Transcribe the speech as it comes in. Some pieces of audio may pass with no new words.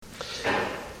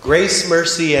Grace,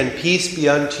 mercy, and peace be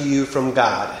unto you from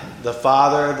God, the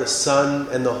Father, the Son,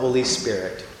 and the Holy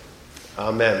Spirit.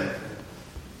 Amen.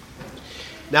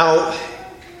 Now,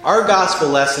 our gospel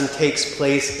lesson takes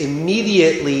place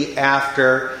immediately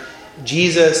after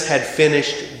Jesus had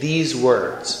finished these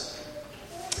words.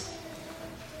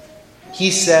 He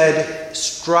said,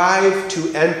 "Strive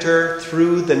to enter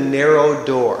through the narrow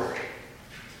door.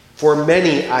 For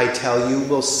many, I tell you,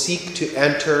 will seek to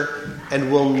enter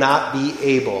and will not be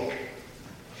able.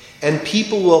 And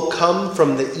people will come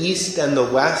from the east and the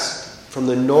west, from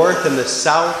the north and the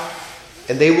south,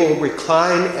 and they will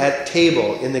recline at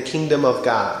table in the kingdom of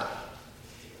God.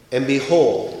 And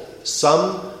behold,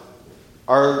 some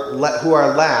who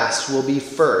are last will be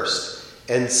first,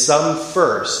 and some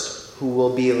first who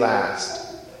will be last."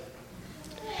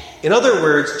 In other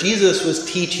words, Jesus was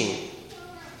teaching,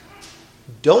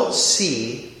 don't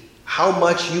see how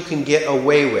much you can get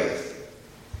away with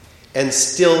and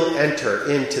still enter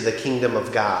into the kingdom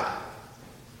of God.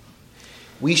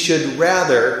 We should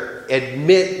rather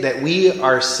admit that we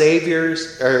are sinners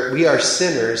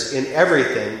in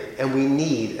everything, and we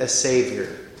need a Savior.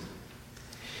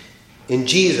 In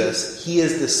Jesus, He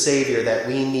is the Savior that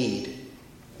we need,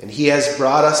 and He has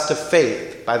brought us to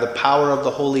faith by the power of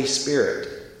the Holy Spirit.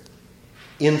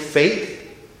 In faith,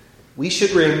 we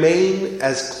should remain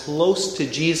as close to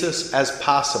Jesus as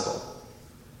possible.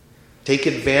 Take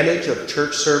advantage of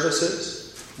church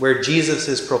services where Jesus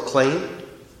is proclaimed.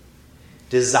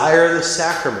 Desire the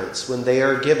sacraments when they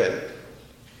are given.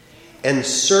 And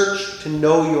search to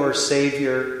know your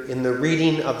Savior in the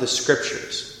reading of the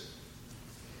Scriptures.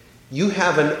 You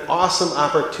have an awesome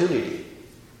opportunity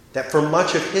that for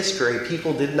much of history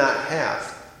people did not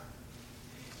have.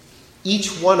 Each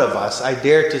one of us, I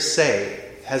dare to say,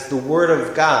 has the Word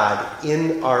of God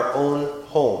in our own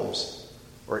homes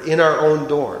or in our own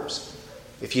dorms.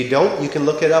 If you don't, you can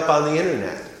look it up on the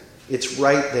internet. It's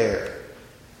right there.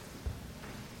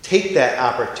 Take that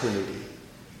opportunity.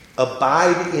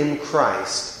 Abide in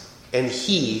Christ, and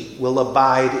He will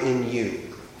abide in you.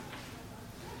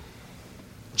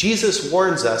 Jesus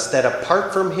warns us that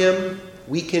apart from Him,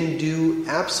 we can do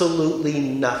absolutely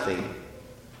nothing.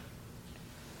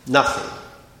 Nothing.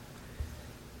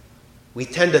 We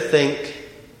tend to think,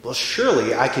 well,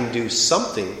 surely I can do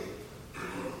something.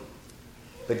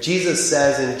 But Jesus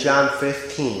says in John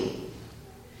 15,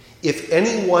 "If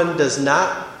anyone does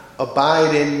not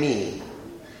abide in me,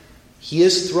 he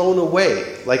is thrown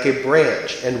away like a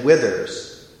branch and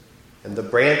withers. And the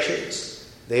branches,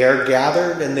 they are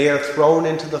gathered and they are thrown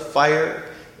into the fire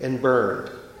and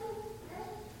burned.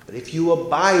 But if you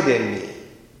abide in me,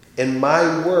 and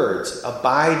my words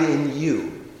abide in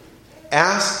you,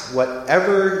 ask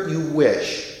whatever you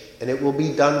wish, and it will be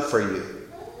done for you.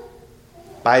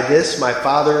 By this my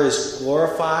Father is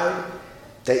glorified,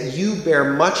 that you bear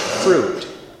much fruit,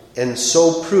 and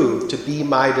so prove to be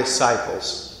my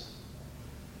disciples."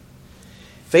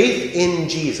 Faith in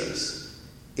Jesus,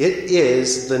 it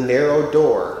is the narrow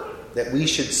door that we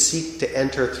should seek to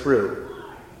enter through.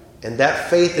 And that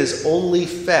faith is only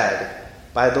fed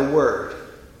by the Word.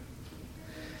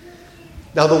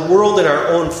 Now, the world and our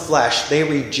own flesh, they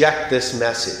reject this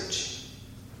message.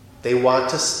 They want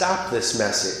to stop this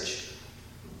message.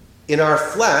 In our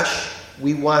flesh,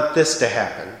 we want this to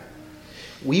happen.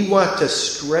 We want to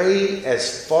stray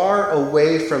as far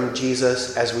away from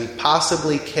Jesus as we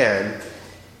possibly can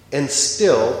and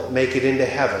still make it into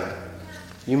heaven.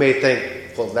 You may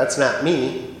think, well, that's not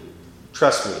me.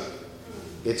 Trust me,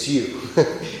 it's you.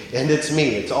 And it's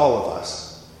me, it's all of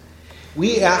us.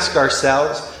 We ask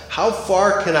ourselves, how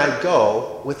far can I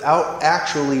go without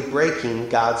actually breaking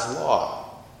God's law?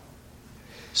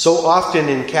 So often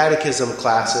in catechism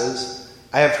classes,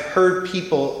 I have heard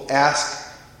people ask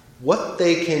what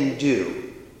they can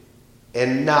do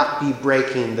and not be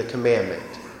breaking the commandment.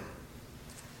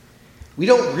 We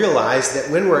don't realize that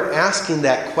when we're asking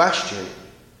that question,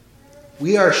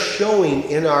 we are showing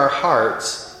in our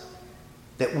hearts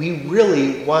that we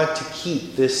really want to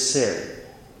keep this sin.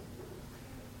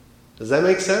 Does that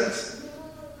make sense?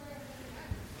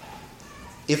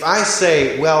 If I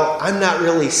say, well, I'm not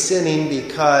really sinning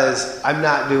because I'm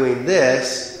not doing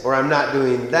this or I'm not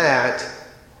doing that,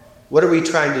 what are we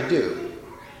trying to do?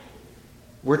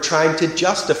 We're trying to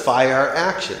justify our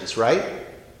actions, right?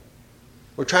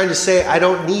 We're trying to say, I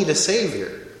don't need a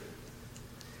Savior.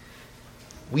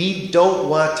 We don't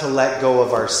want to let go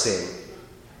of our sin.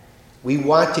 We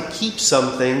want to keep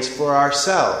some things for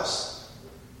ourselves.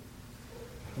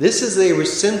 This is a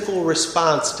sinful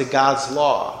response to God's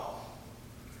law.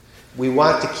 We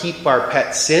want to keep our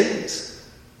pet sins.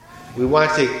 We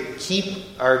want to keep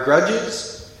our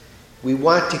grudges. We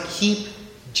want to keep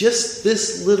just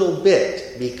this little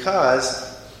bit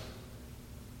because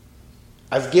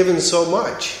I've given so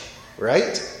much,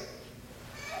 right?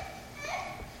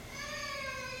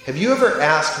 Have you ever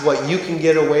asked what you can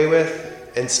get away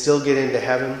with and still get into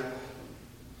heaven?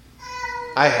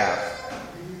 I have.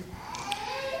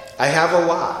 I have a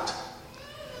lot.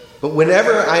 But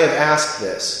whenever I have asked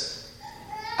this,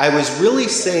 I was really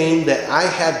saying that I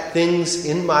had things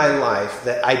in my life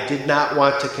that I did not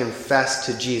want to confess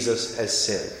to Jesus as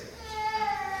sin.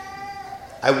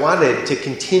 I wanted to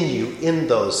continue in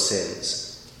those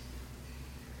sins.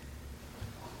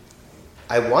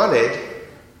 I wanted,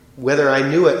 whether I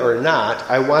knew it or not,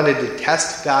 I wanted to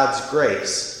test God's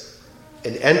grace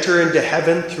and enter into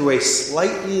heaven through a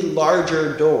slightly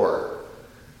larger door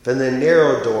than the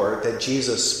narrow door that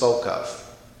Jesus spoke of.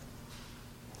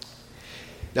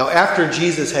 Now, after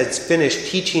Jesus had finished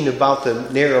teaching about the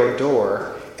narrow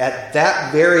door, at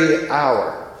that very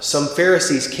hour, some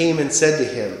Pharisees came and said to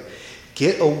him,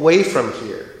 "Get away from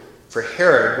here, for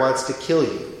Herod wants to kill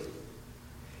you."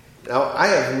 Now, I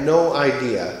have no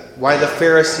idea why the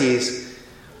Pharisees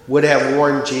would have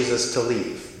warned Jesus to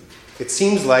leave. It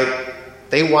seems like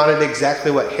they wanted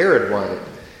exactly what Herod wanted.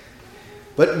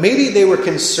 But maybe they were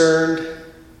concerned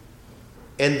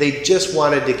and they just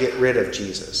wanted to get rid of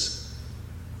Jesus.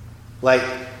 Like,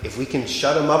 if we can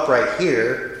shut him up right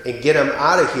here and get him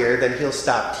out of here, then he'll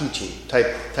stop teaching,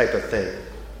 type of thing.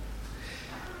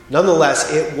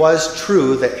 Nonetheless, it was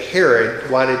true that Herod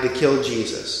wanted to kill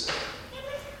Jesus.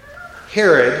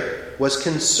 Herod was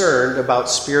concerned about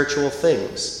spiritual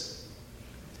things.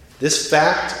 This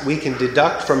fact we can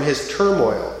deduct from his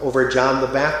turmoil over John the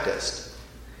Baptist.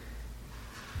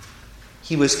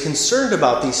 He was concerned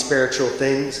about these spiritual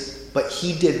things, but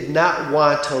he did not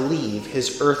want to leave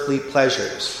his earthly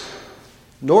pleasures,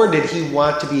 nor did he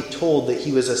want to be told that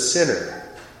he was a sinner.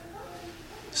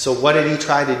 So what did he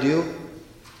try to do?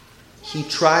 He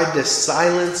tried to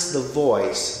silence the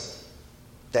voice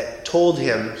that told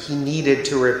him he needed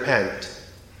to repent.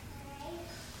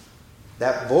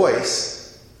 That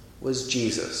voice was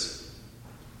Jesus.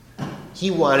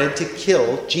 He wanted to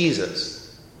kill Jesus.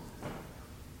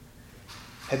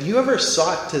 Have you ever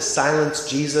sought to silence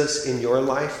Jesus in your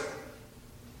life?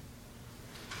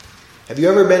 Have you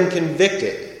ever been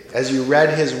convicted as you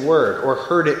read his word or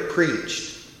heard it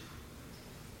preached,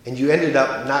 and you ended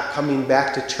up not coming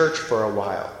back to church for a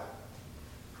while?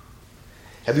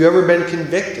 Have you ever been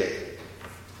convicted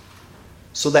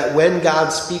so that when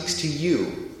God speaks to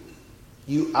you,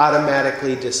 you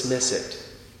automatically dismiss it?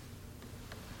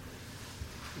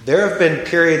 There have been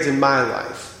periods in my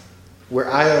life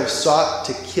where I have sought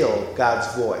to kill God's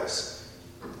voice.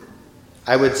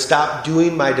 I would stop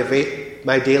doing my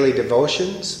daily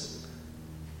devotions,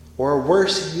 or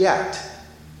worse yet,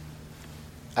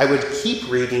 I would keep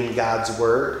reading God's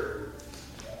word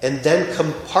and then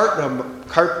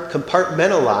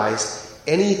compartmentalize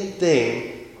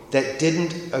anything that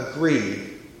didn't agree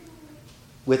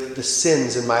with the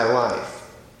sins in my life.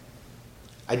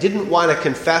 I didn't want to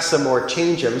confess them or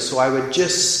change them, so I would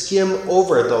just skim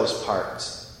over those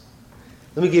parts.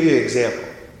 Let me give you an example.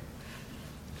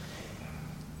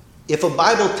 If a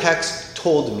Bible text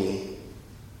told me,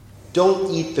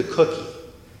 "Don't eat the cookie,"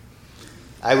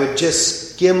 I would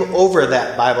just skim over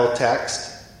that Bible text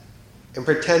and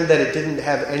pretend that it didn't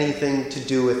have anything to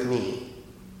do with me.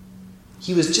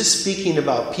 He was just speaking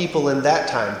about people in that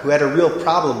time who had a real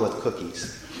problem with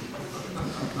cookies.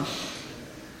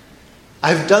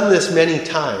 I've done this many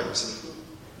times,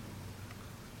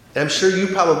 and I'm sure you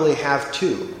probably have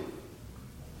too.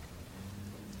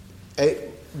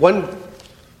 It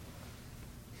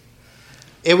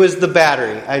was the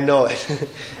battery, I know it.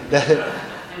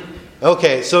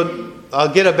 Okay, so I'll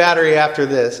get a battery after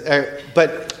this.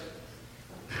 But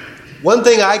one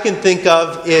thing I can think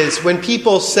of is when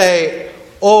people say,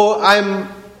 "Oh, I'm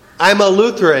a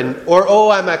Lutheran," or "Oh,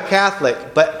 I'm a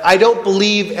Catholic, but I don't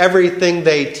believe everything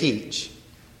they teach."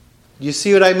 You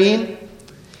see what I mean?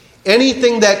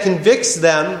 Anything that convicts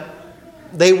them,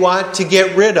 they want to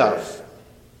get rid of.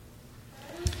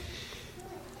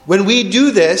 When we do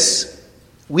this,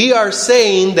 we are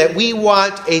saying that we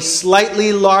want a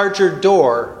slightly larger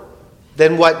door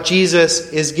than what Jesus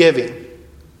is giving.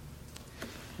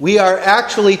 We are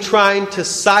actually trying to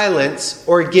silence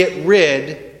or get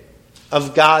rid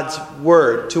of God's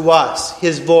word to us,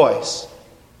 his voice.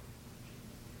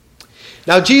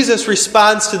 Now, Jesus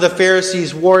responds to the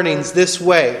Pharisees' warnings this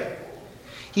way.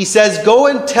 He says, "Go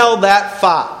and tell that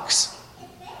fox,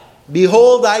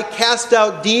 'Behold, I cast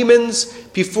out demons,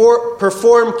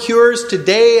 perform cures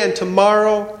today and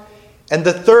tomorrow, and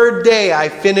the third day I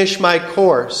finish my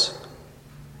course.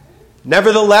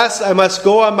 Nevertheless, I must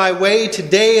go on my way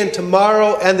today and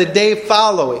tomorrow and the day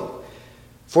following,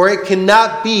 for it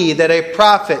cannot be that a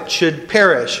prophet should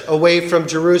perish away from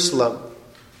Jerusalem."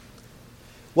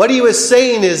 What he was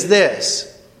saying is this: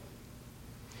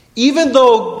 even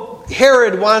though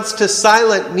Herod wants to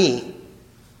silence me,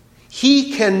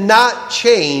 he cannot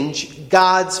change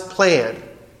God's plan.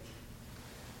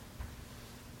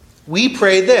 We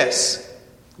pray this.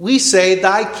 We say,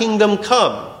 "Thy kingdom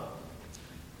come."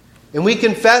 And we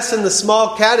confess in the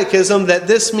small catechism that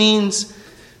this means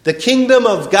the kingdom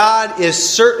of God is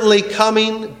certainly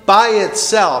coming by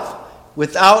itself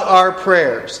without our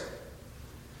prayers.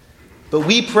 But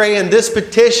we pray in this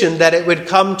petition that it would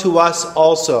come to us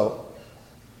also.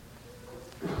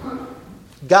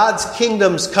 God's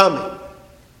kingdom's coming.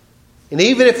 And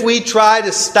even if we try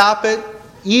to stop it,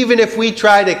 even if we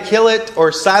try to kill it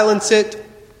or silence it,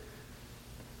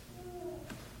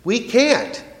 we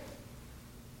can't.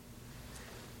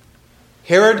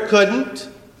 Herod couldn't.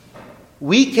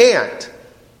 We can't.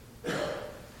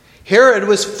 Herod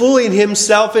was fooling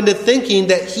himself into thinking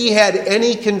that he had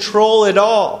any control at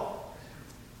all.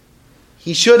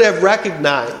 He should have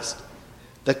recognized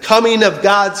the coming of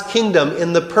God's kingdom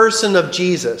in the person of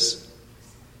Jesus.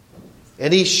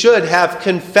 And he should have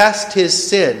confessed his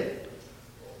sin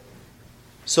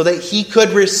so that he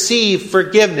could receive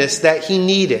forgiveness that he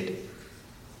needed.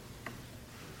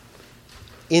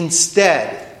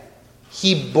 Instead,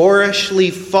 he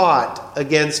boorishly fought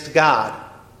against God.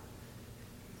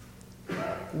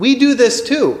 We do this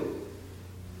too.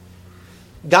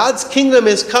 God's kingdom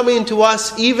is coming to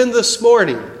us even this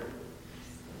morning.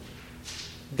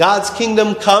 God's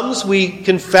kingdom comes, we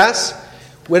confess,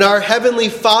 when our Heavenly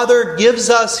Father gives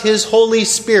us His Holy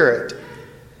Spirit,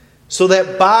 so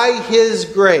that by His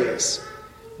grace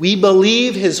we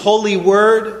believe His holy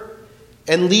word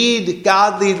and lead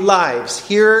godly lives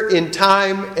here in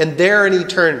time and there in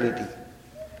eternity.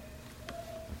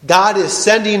 God is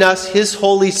sending us His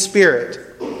Holy Spirit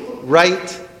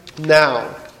right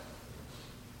now.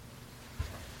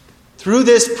 Through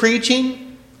this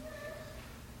preaching,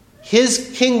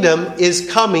 His kingdom is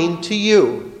coming to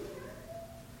you.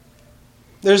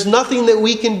 There's nothing that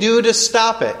we can do to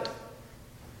stop it.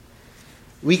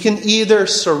 We can either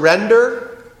surrender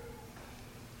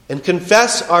and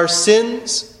confess our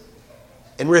sins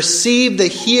and receive the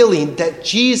healing that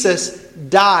Jesus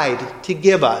died to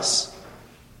give us.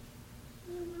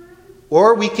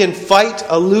 Or we can fight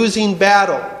a losing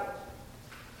battle.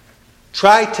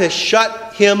 Try to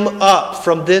shut Him up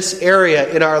from this area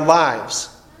in our lives.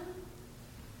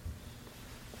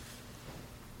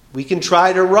 We can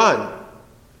try to run.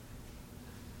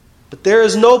 But there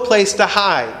is no place to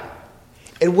hide.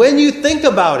 And when you think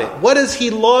about it, what does He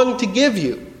long to give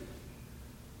you?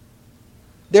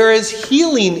 There is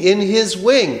healing in His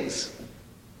wings.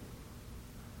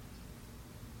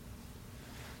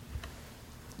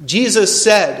 Jesus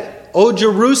said, "O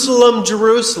Jerusalem,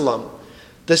 Jerusalem,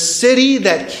 the city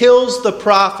that kills the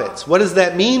prophets." What does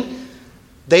that mean?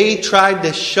 They tried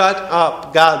to shut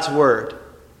up God's word.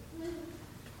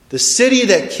 The city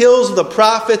that kills the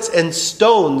prophets and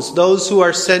stones those who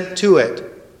are sent to it.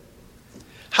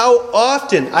 How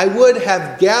often I would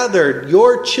have gathered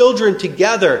your children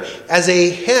together as a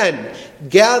hen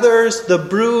gathers the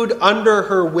brood under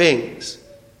her wings.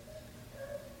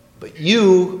 But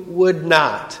you would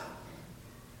not.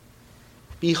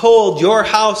 Behold, your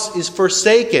house is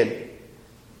forsaken.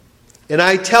 And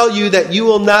I tell you that you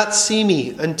will not see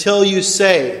me until you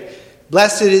say,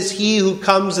 "Blessed is he who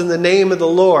comes in the name of the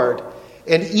Lord."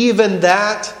 And even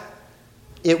that,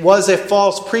 it was a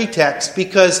false pretext,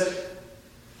 because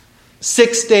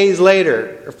 6 days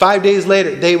later, or 5 days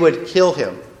later, they would kill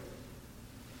him.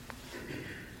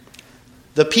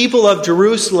 The people of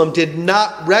Jerusalem did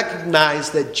not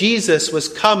recognize that Jesus was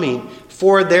coming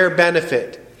for their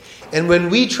benefit. And when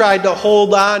we tried to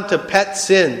hold on to pet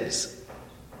sins,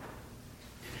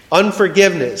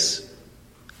 unforgiveness,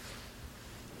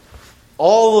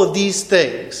 all of these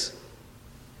things,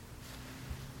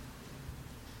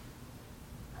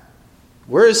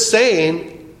 we're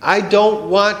saying, I don't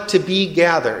want to be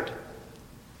gathered.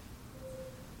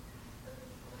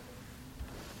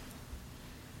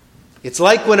 It's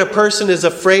like when a person is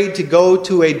afraid to go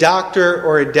to a doctor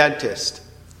or a dentist.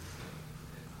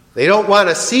 They don't want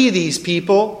to see these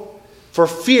people for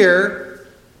fear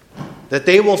that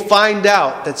they will find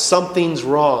out that something's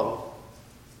wrong.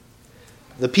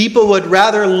 The people would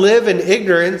rather live in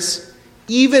ignorance,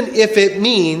 even if it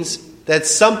means that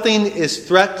something is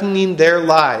threatening their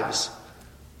lives.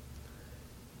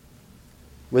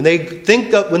 When they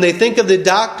think of the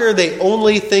doctor, they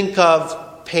only think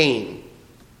of pain.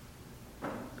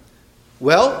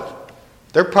 Well,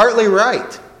 they're partly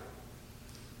right.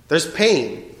 There's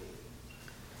pain.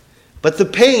 But the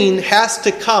pain has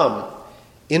to come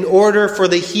in order for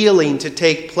the healing to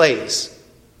take place.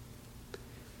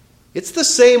 It's the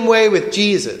same way with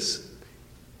Jesus.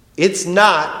 It's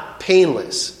not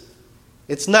painless.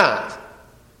 It's not.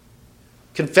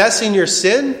 Confessing your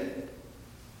sin.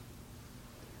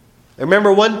 I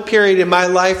remember one period in my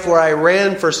life where I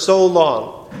ran for so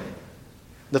long.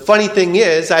 The funny thing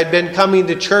is, I'd been coming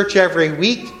to church every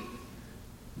week.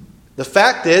 The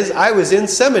fact is, I was in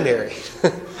seminary.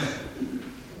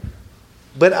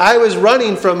 But I was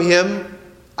running from Him.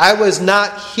 I was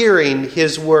not hearing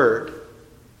His word.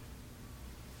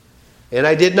 And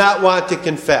I did not want to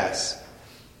confess.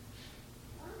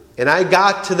 And I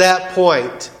got to that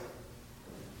point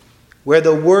where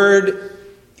the word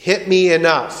hit me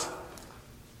enough.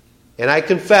 And I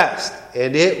confessed.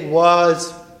 And it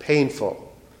was painful.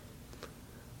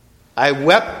 I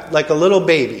wept like a little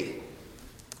baby.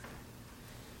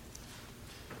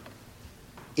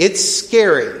 It's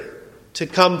scary to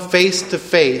come face to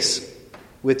face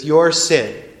with your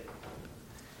sin.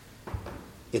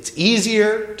 It's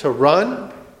easier to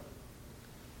run.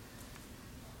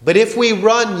 But if we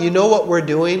run, you know what we're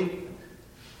doing?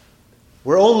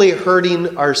 We're only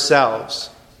hurting ourselves.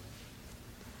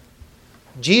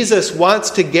 Jesus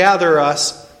wants to gather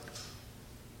us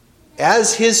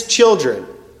as His children,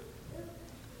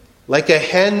 like a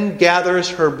hen gathers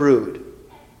her brood.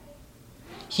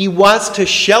 He wants to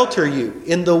shelter you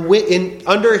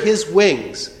under His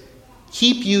wings,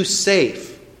 keep you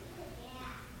safe.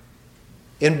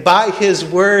 And by His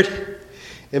word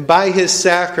and by His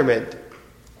sacrament,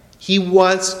 He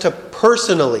wants to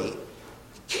personally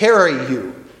carry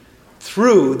you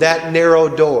through that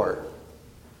narrow door.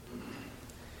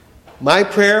 My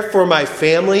prayer for my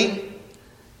family,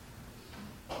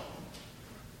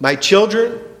 my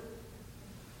children,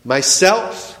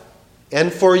 myself,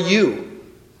 and for you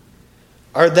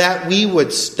are that we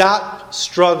would stop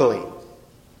struggling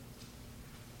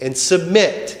and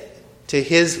submit to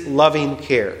His loving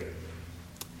care.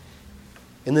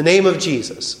 In the name of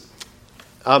Jesus,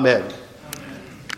 amen.